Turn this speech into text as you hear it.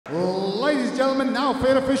gentlemen, now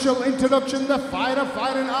for official introduction, the fighter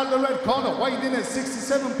fighting out of the red corner, weighed in at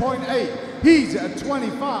 67.8. He's at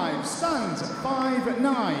 25, stands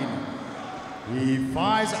 5'9". He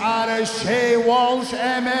fights out of Shea Walsh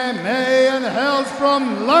MMA and hails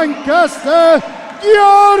from Lancaster,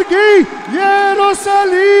 Georgi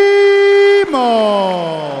Yerusalimo.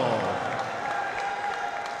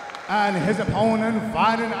 And his opponent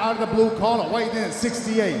fighting out of the blue corner, weighed in at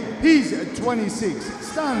 68. He's at 26,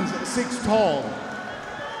 stands 6 tall.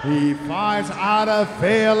 He fights out of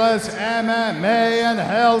Fearless MMA and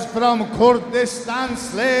hails from Kurdistan,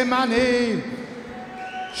 Slemani.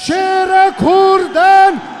 Shere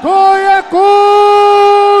Kurdan Koyar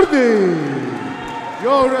Kurdy.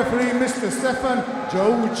 Your referee, Mr. Stefan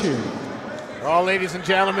Georgi. Well, ladies and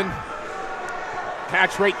gentlemen,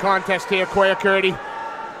 catch weight contest here. Koyar Kurdy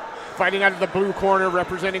fighting out of the blue corner,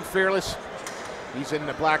 representing Fearless. He's in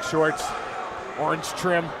the black shorts, orange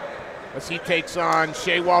trim, as he takes on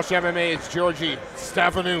Shea Walsh MMA. It's Georgi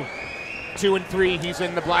Stefanov, 2 and 3. He's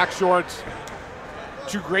in the black shorts.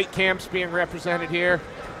 Two great camps being represented here,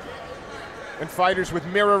 and fighters with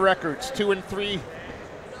mirror records: 2 and 3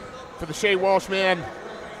 for the Shea Walsh man,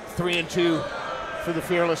 3 and 2 for the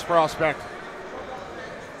Fearless prospect.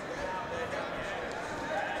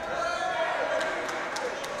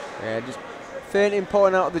 Yeah, just feinting,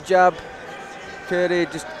 pulling out of the jab. Kurdy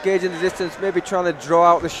just gauging the distance, maybe trying to draw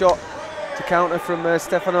out the shot to counter from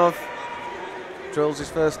Stefanov. Drills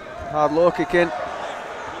his first hard low kick in.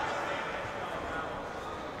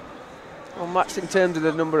 Well, matched in terms of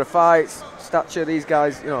the number of fights, stature, these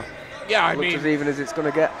guys, you know, yeah, I looks mean, as even as it's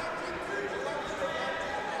going to get.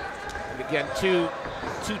 And again, two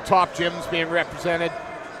top gyms being represented.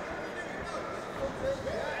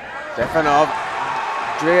 Stefanov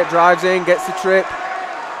drives in, gets the trip.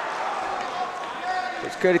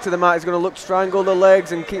 Puts Kurdy to the mat. He's going to look to strangle the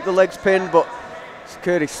legs and keep the legs pinned, but it's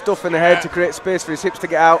Kurdy stuffing the head to create space for his hips to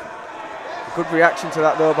get out. Good reaction to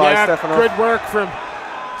that though by Stefanov. Good work from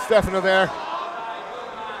Stefanov there.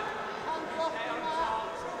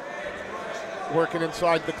 Working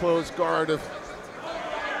inside the closed guard of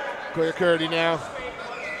Koyar Kurdy now.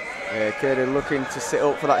 Yeah, Kurdy looking to sit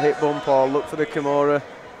up for that hip bump or look for the Kimura.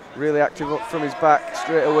 Really active up from his back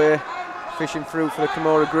straight away, fishing through for the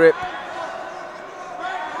Kimura grip.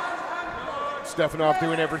 Stefanov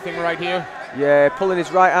doing everything right here. Yeah, pulling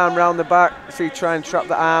his right arm round the back. See, try and trap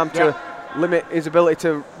the arm to limit his ability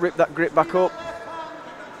to rip that grip back up.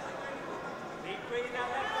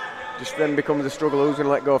 Just then becomes a struggle who's going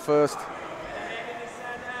to let go first.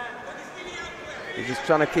 He's just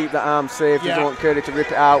trying to keep the arm safe. He doesn't want Kurdy to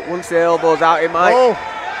rip it out. Once the elbow's out, it might. Oh.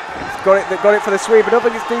 He's got it for the sweep. I don't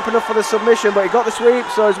think it's deep enough for the submission, but he got the sweep,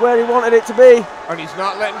 so it's where he wanted it to be. And he's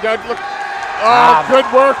not letting go. Look. Oh, good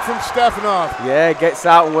work from Stefanov. Yeah, gets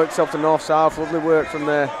out and works up to north-south. Lovely work from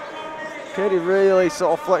there. Kurdy really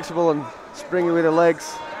sort of flexible and springy with the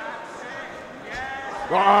legs.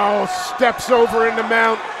 Oh, steps over in the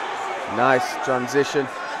mount. Nice transition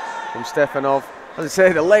from Stefanov. As I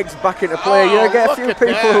say, the legs back into play. Oh, you get a few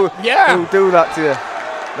people who do that to you.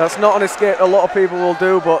 That's not an escape a lot of people will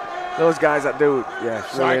do, but those guys that do, yeah,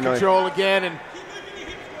 it's really side control again, and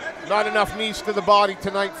not enough knees to the body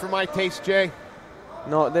tonight for my taste, Jay.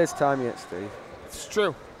 Not this time yet, Steve. It's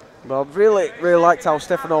true. Well, I've really liked how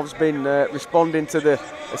Stefanov's been responding to the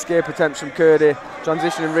escape attempts from Kurdy,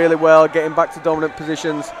 transitioning really well, getting back to dominant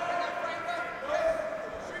positions.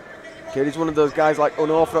 Kurdy's one of those guys like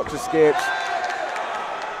unorthodox escapes.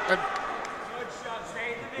 And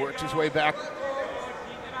works his way back.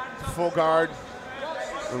 Full guard.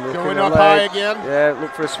 Going up high again. Yeah,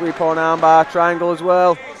 look for a sweep on armbar, triangle as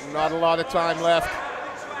well. Not a lot of time left.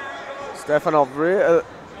 Stefanov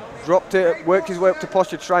dropped it, worked his way up to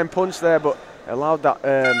posture to try and punch there, but allowed that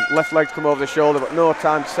left leg to come over the shoulder, but no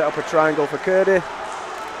time to set up a triangle for Kurdy.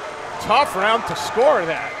 Tough round to score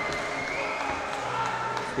that.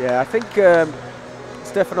 Yeah, I think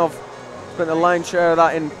Stefanov spent a lion's share of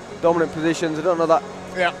that in dominant positions. I don't know that.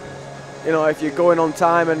 Yeah. You know, if you're going on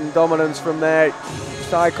time and dominance from there,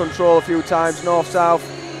 side control a few times, north-south,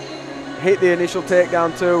 hit the initial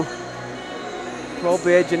takedown too.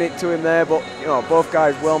 Probably edging it to him there, but you know, both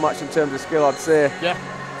guys well matched in terms of skill, I'd say. Yeah.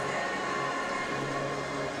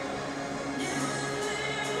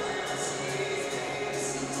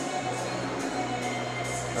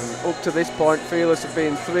 And up to this point, Fearless have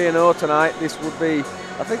been 3-0 tonight. This would be,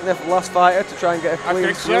 I think, their last fighter to try and get a clean I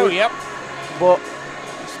think so, sweep. yep. But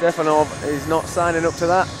Stefanov is not signing up to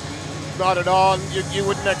that. Not at all. You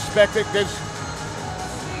wouldn't expect it. This,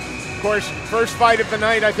 of course, first fight of the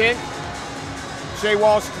night, I think. Shea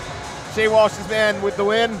Walsh's man with the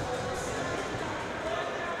win.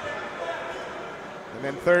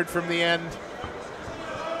 And then third from the end.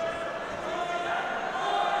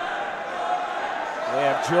 We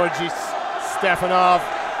have Georgi Stefanov.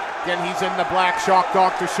 Again, he's in the black shock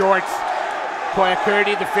doctor shorts. Koyar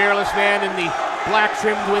Kurdy, the fearless man, in the black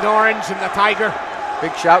trimmed with orange and the tiger.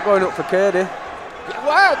 Big shout going up for Kurdy.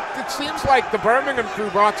 Well, it seems like the Birmingham crew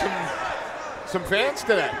brought some fans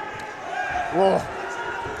today. Whoa.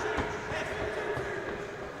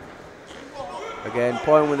 Again,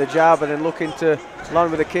 pointing with the jab and then looking to land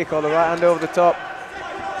with a kick or the right hand over the top.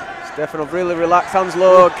 Stefanov really relaxed, hands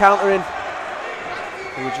low, countering.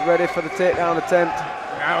 He was ready for the takedown attempt.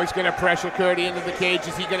 Now he's going to pressure Kurdy into the cage.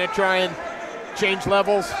 Is he going to try and change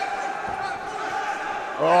levels?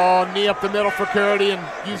 Oh, knee up the middle for Kurdy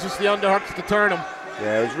and uses the underhooks to turn him.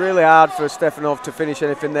 Yeah, it was really hard for Stefanov to finish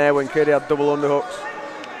anything there when Kurdy had double underhooks.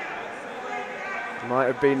 Might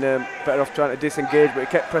have been better off trying to disengage, but he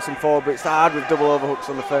kept pressing forward, but it's hard with double overhooks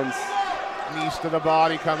on the fence. Knees to the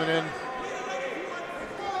body coming in.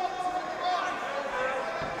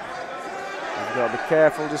 You've got to be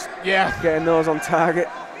careful, just getting those on target.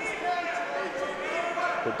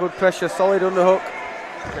 But good pressure, solid underhook.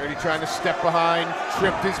 Kurdy trying to step behind,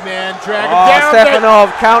 tripped his man, drag him down.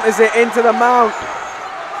 Stefanov counters it into the mount.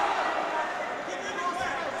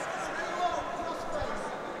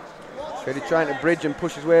 Kurdy trying to bridge and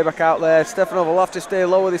push his way back out there. Stefanov will have to stay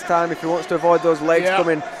lower this time if he wants to avoid those legs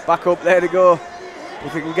coming back up. There they go.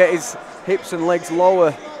 If he can get his hips and legs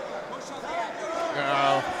lower.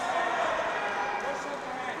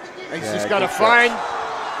 He's just got to find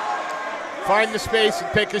the space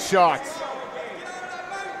and pick his shots.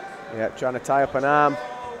 Yeah, trying to tie up an arm.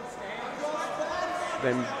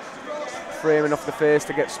 Then framing off the face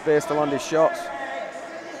to get space to land his shots.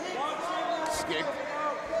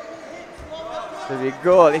 There you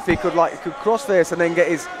go. If he could cross face and then get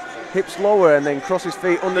his hips lower and then cross his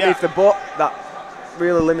feet underneath the butt, that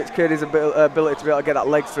really limits Kurdy's ability to be able to get that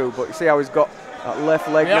leg through. But you see how he's got that left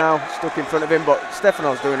leg now stuck in front of him. But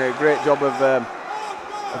Stefanov's doing a great job of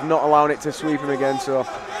not allowing it to sweep him again. So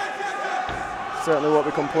certainly won't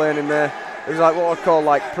be complaining there. It was like what I'd call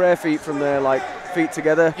like prayer feet from there, like feet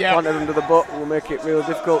together, planted under the butt, will make it really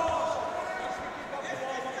difficult.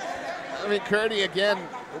 I mean, Kurdy again,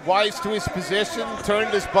 wise to his position,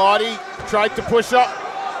 turned his body, tried to push up.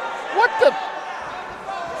 What the?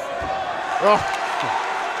 Oh.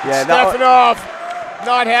 Yeah, Stefanov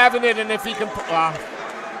not having it, and if he can.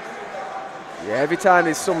 Yeah, every time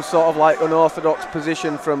there's some sort of like unorthodox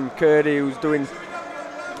position from Kurdy who's doing,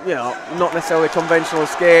 you know, not necessarily conventional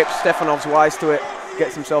escapes, Stefanov's wise to it,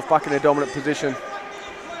 gets himself back in a dominant position.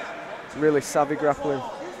 Really savvy grappling.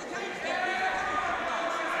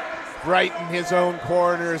 Right in his own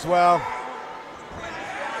corner as well.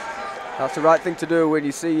 That's the right thing to do when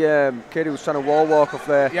you see Kurdy was trying to wall walk off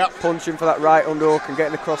there, punching for that right underhook and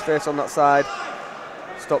getting the crossface on that side.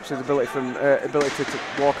 Stops his ability to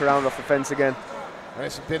walk around off the fence again.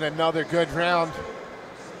 This has been another good round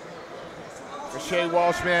for Shea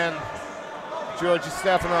Walshman, Georgi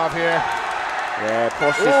Stefanov here. Yeah,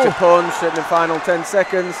 pushes to punch in the final 10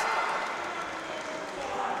 seconds.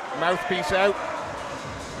 Mouthpiece out.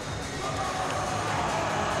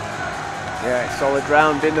 Yeah, solid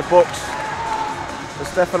round in the books for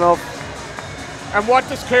Stefanov. And what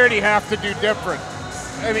does Kurdy have to do different?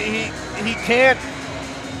 I mean, he can't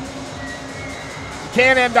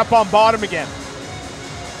end up on bottom again.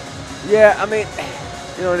 Yeah, I mean,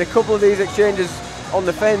 you know, in a couple of these exchanges on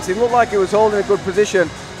the fence, he looked like he was holding a good position,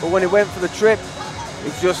 but when he went for the trip, he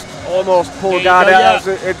just almost pulled guard out. That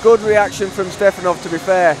was a good reaction from Stefanov, to be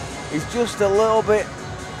fair. He's just a little bit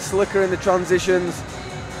slicker in the transitions.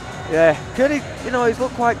 Yeah, Kurdy, you know, he's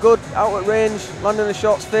looked quite good out at range, landing the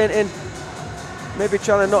shots, feinting, maybe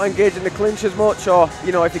trying to not engage in the clinch as much, or,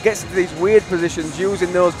 you know, if he gets into these weird positions,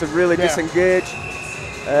 using those to really disengage.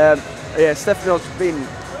 Yeah, Stefanov's been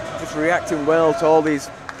just reacting well to all these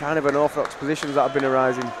kind of unorthodox positions that have been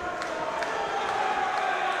arising.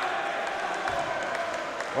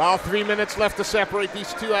 Well, 3 minutes left to separate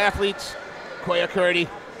these two athletes. Koyar Kurdy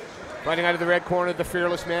fighting out of the red corner, the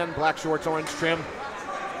fearless man, black shorts, orange trim.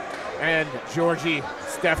 And Georgi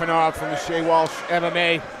Stefanov from the Shea Walsh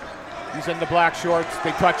MMA. He's in the black shorts.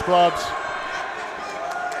 They touch gloves.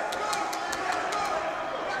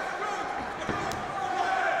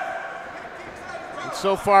 And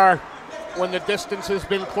so far, when the distance has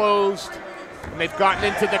been closed and they've gotten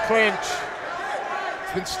into the clinch,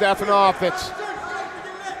 it's been Stefanov that's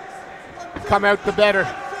come out the better.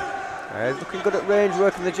 He's looking good at range,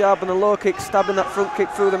 working the jab and the low kick, stabbing that front kick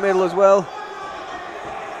through the middle as well.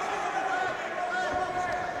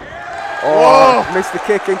 Oh, missed the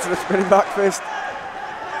kick into the spinning back fist.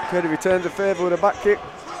 Kurdy returns a favour with a back kick.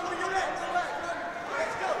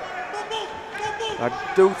 I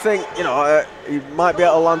do think, you know, he might be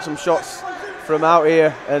able to land some shots from out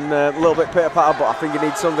here and a little bit pitter-patter, but I think he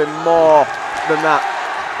needs something more than that.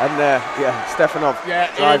 And yeah, Stefanov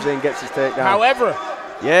drives in, gets his takedown. However,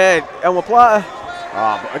 yeah, omoplata.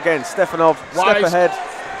 But again, Stefanov, step ahead,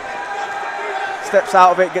 steps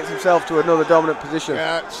out of it, gets himself to another dominant position.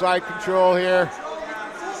 Yeah, side control here.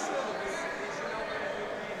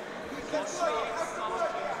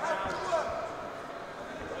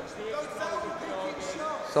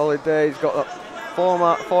 Solid day. He's got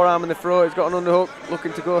that forearm in the throat. He's got an underhook,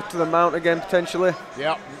 looking to go to the mount again potentially.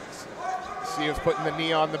 Yep. See us putting the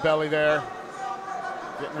knee on the belly there.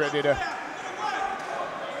 Getting ready to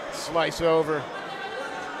slice over.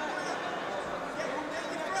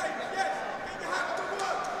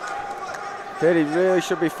 Kurdy really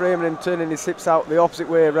should be framing and turning his hips out the opposite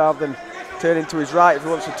way rather than turning to his right. If he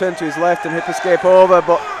wants to turn to his left and hip escape over,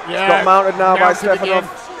 but he's got mounted now by Stefanov.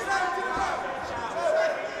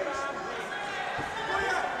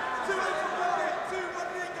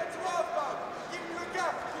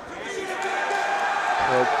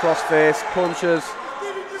 Crossface, punches.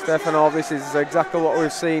 Stefanov, this is exactly what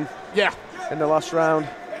we've seen in the last round.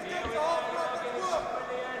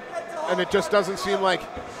 And it just doesn't seem like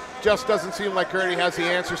Kurdy has the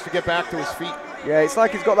answers to get back to his feet. Yeah, it's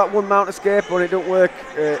like he's got that one mount escape, but it don't work.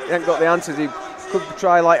 He ain't got the answers. He could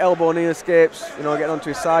try like elbow knee escapes, you know, getting onto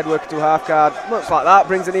his side, working to a half guard. Looks like that,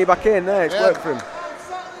 brings the knee back in there, it's worked for him.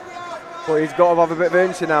 But he's got to have a bit of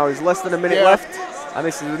urgency now. He's less than a minute left, and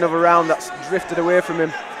this is another round that's drifted away from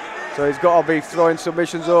him. So he's got to be throwing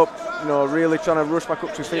submissions up, you know, really trying to rush back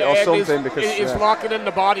up to his feet or something. Because he's locking in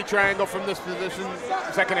the body triangle from this position.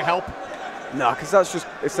 Is that going to help? No, because that's just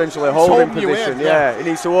essentially a holding position. Yeah, he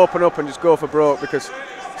needs to open up and just go for broke, because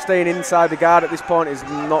staying inside the guard at this point is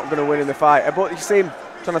not going to win in the fight. But you see him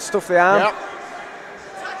trying to stuff the arm.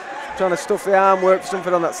 Trying to stuff the arm, work for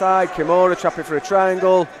something on that side. Kimura trapping for a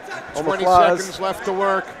triangle. 20 seconds left to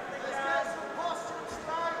work.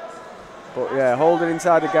 But yeah, holding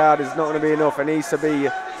inside the guard is not going to be enough. It needs to be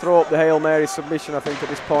throw up the Hail Mary submission, I think, at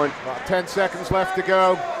this point. About 10 seconds left to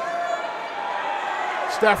go.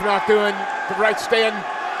 Stefanov doing the right stand,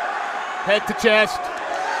 head to chest.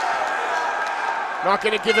 Not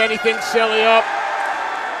going to give anything silly up.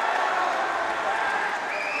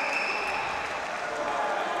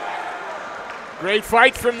 Great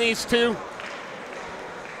fight from these two.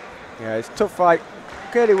 Yeah, it's a tough fight.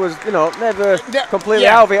 Kurdy was, you know, never completely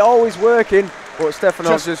out of it, always working, but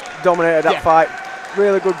Stefanov just dominated that fight.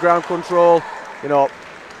 Really good ground control, you know,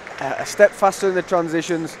 a step faster in the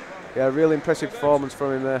transitions. Yeah, really impressive performance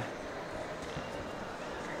from him there.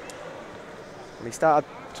 And he started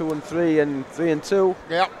 2-3 and 3-2.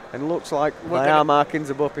 Yep. And looks like my arm markings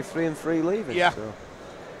are both 3-3 leaving. Yeah. So.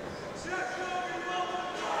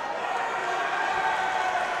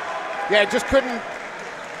 Yeah, just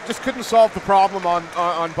couldn't solve the problem on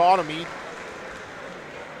bottom. He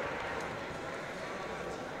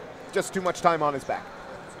just too much time on his back.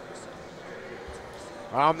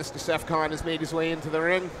 Mr. Stefanov has made his way into the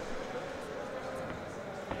ring.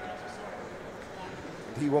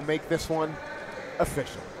 He will make this one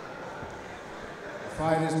official.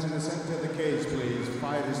 Fighters to the center of the cage, please.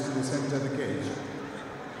 Fighters to the center of the cage.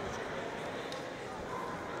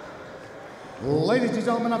 Ladies and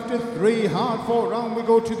gentlemen, after 3 hard-fought rounds, we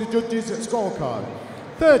go to the judges' scorecard.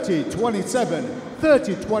 30-27,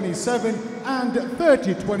 30-27, and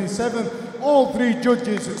 30-27. All 3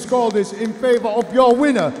 judges scored this in favor of your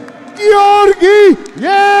winner, Georgi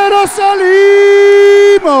Yerusalimo.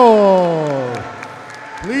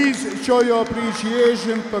 Please show your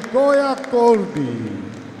appreciation for Koyar Kurdy.